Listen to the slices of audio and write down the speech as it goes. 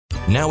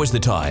Now is the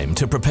time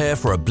to prepare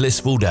for a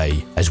blissful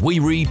day as we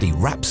read the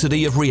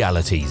Rhapsody of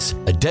Realities,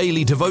 a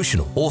daily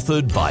devotional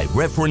authored by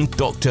Reverend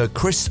Dr.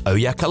 Chris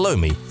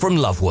Oyakalomi from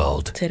Love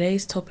World.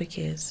 Today's topic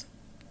is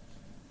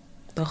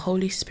the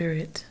Holy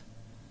Spirit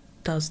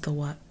does the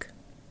work.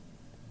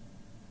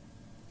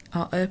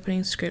 Our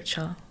opening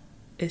scripture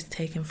is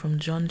taken from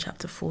John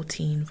chapter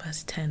 14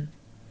 verse 10.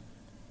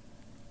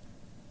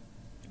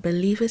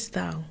 Believest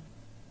thou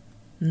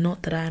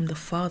not that I am the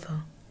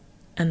Father,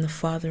 and the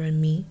Father in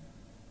me?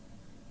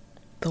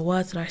 The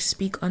words that I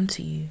speak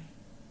unto you,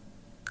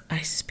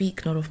 I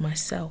speak not of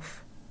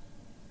myself,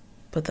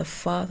 but the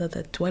Father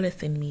that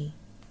dwelleth in me,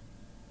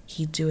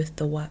 he doeth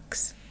the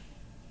works.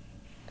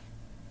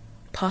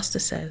 Pastor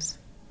says,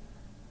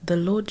 the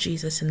Lord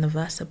Jesus in the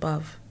verse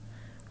above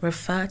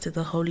referred to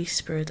the Holy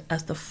Spirit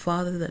as the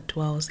Father that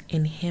dwells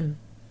in him.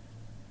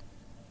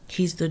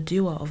 He's the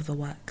doer of the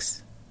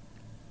works.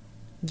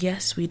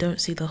 Yes, we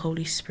don't see the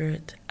Holy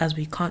Spirit as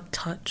we can't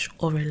touch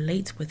or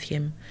relate with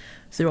him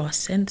through our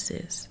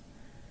senses,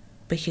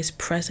 but his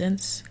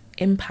presence,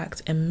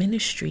 impact, and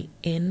ministry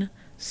in,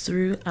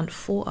 through, and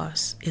for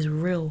us is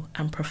real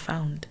and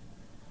profound.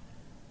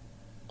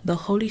 The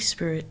Holy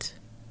Spirit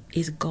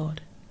is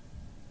God.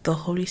 The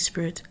Holy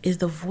Spirit is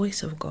the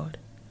voice of God.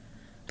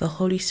 The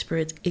Holy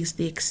Spirit is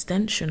the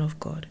extension of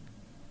God.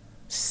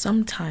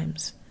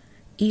 Sometimes,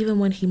 even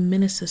when he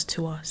ministers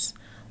to us,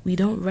 we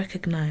don't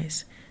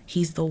recognize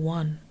he's the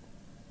one.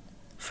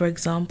 For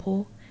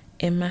example,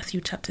 in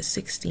Matthew chapter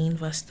 16,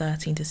 verse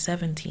 13 to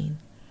 17,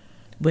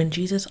 when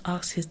Jesus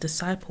asked his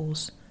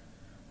disciples,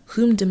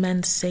 "Whom do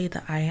men say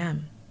that I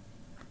am?"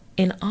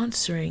 In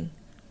answering,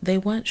 they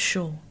weren't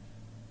sure.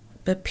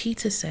 But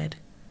Peter said,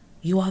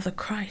 "You are the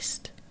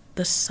Christ,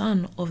 the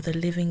Son of the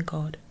living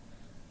God."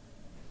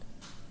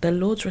 The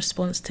Lord's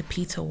response to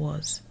Peter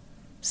was,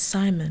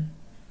 "Simon,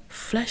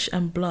 flesh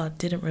and blood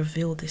didn't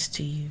reveal this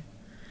to you,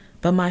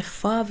 but my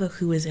Father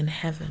who is in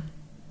heaven."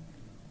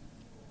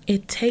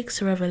 It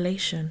takes a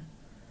revelation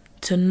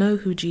to know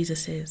who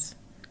Jesus is,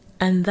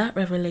 and that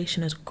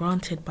revelation is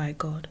granted by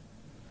God.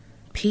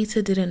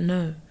 Peter didn't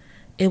know.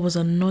 It was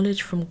a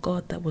knowledge from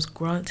God that was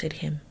granted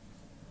him.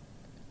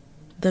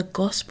 The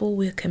gospel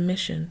we're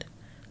commissioned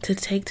to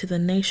take to the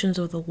nations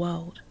of the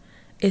world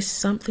is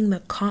something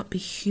that can't be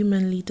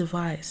humanly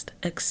devised,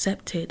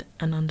 accepted,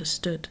 and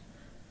understood.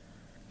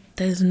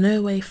 There's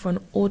no way for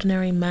an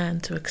ordinary man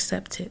to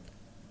accept it.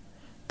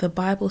 The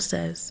Bible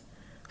says,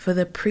 "For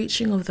the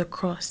preaching of the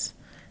cross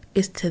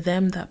is to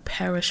them that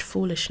perish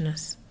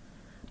foolishness,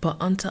 but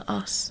unto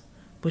us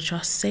which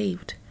are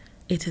saved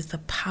it is the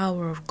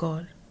power of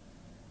God."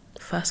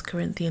 1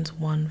 Corinthians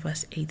 1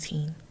 verse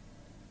 18.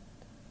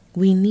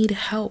 We need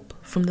help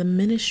from the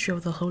ministry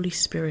of the Holy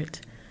Spirit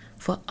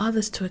for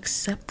others to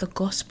accept the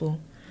gospel,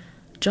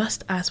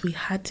 just as we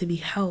had to be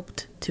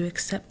helped to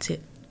accept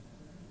it.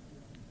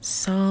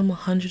 Psalm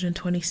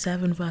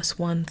 127 verse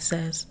 1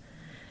 says,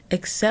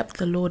 "Except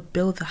the Lord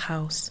build the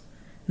house,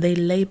 they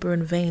labor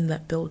in vain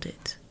that build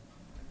it."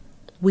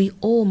 We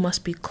all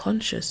must be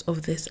conscious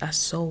of this as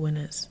soul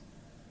winners.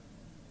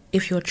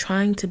 If you're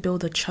trying to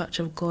build a church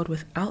of God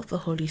without the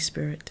Holy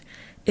Spirit,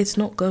 it's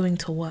not going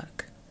to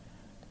work.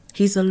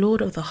 He's the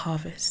Lord of the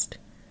harvest.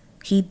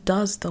 He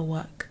does the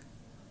work.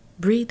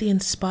 Breathe the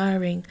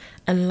inspiring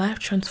and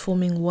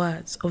life-transforming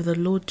words of the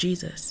Lord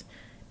Jesus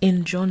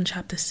in John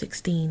chapter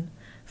 16,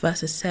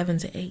 verses 7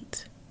 to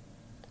 8.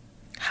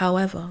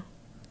 "However,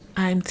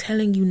 I am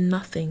telling you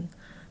nothing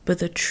but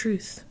the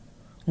truth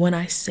when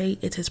I say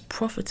it is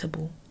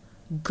profitable,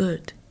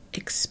 good,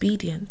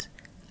 expedient,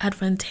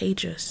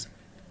 advantageous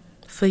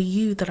for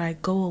you that I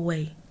go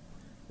away,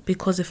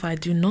 because if I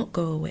do not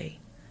go away,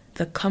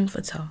 the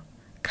Comforter,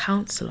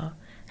 Counselor,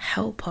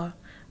 Helper,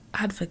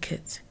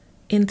 Advocate,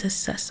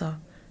 Intercessor,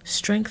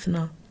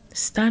 Strengthener,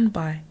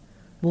 Standby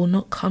will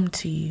not come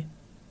to you.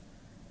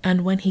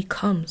 And when he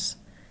comes,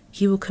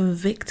 he will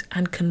convict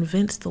and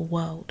convince the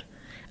world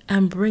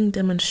and bring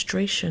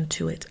demonstration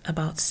to it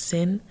about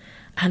sin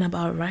and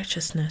about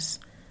righteousness,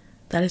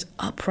 that is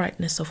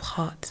uprightness of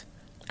heart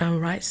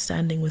and right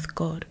standing with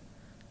God,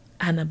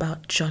 and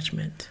about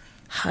judgment."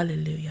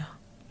 Hallelujah.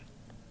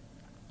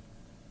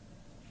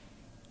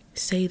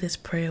 Say this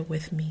prayer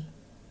with me.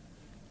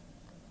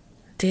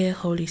 Dear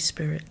Holy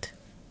Spirit,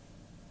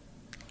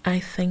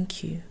 I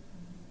thank you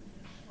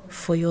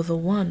for you're the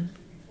one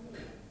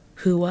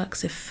who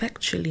works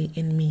effectually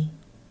in me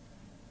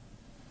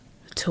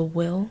to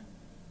will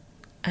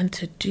and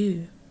to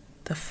do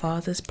the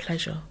Father's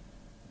pleasure.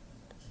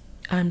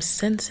 I'm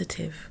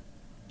sensitive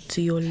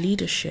to your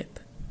leadership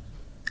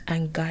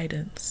and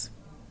guidance.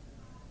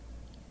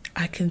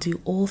 I can do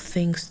all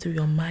things through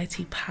your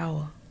mighty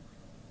power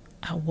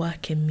at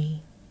work in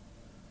me.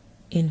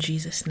 In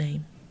Jesus'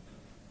 name,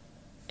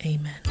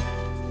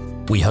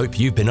 amen. We hope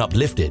you've been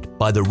uplifted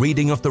by the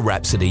reading of the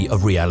Rhapsody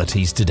of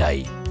Realities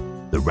today.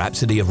 The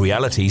Rhapsody of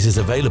Realities is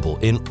available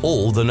in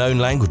all the known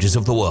languages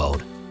of the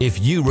world. If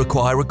you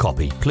require a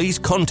copy, please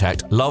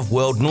contact Love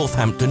World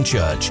Northampton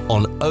Church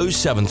on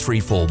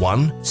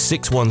 07341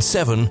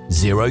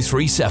 617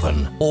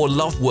 037 or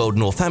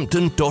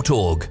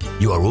loveworldnorthampton.org.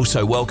 You are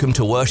also welcome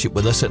to worship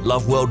with us at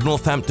Love World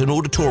Northampton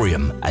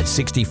Auditorium at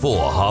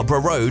 64 Harbour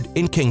Road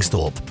in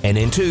Kingsthorpe,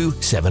 NN2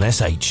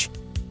 7SH.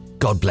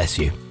 God bless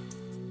you.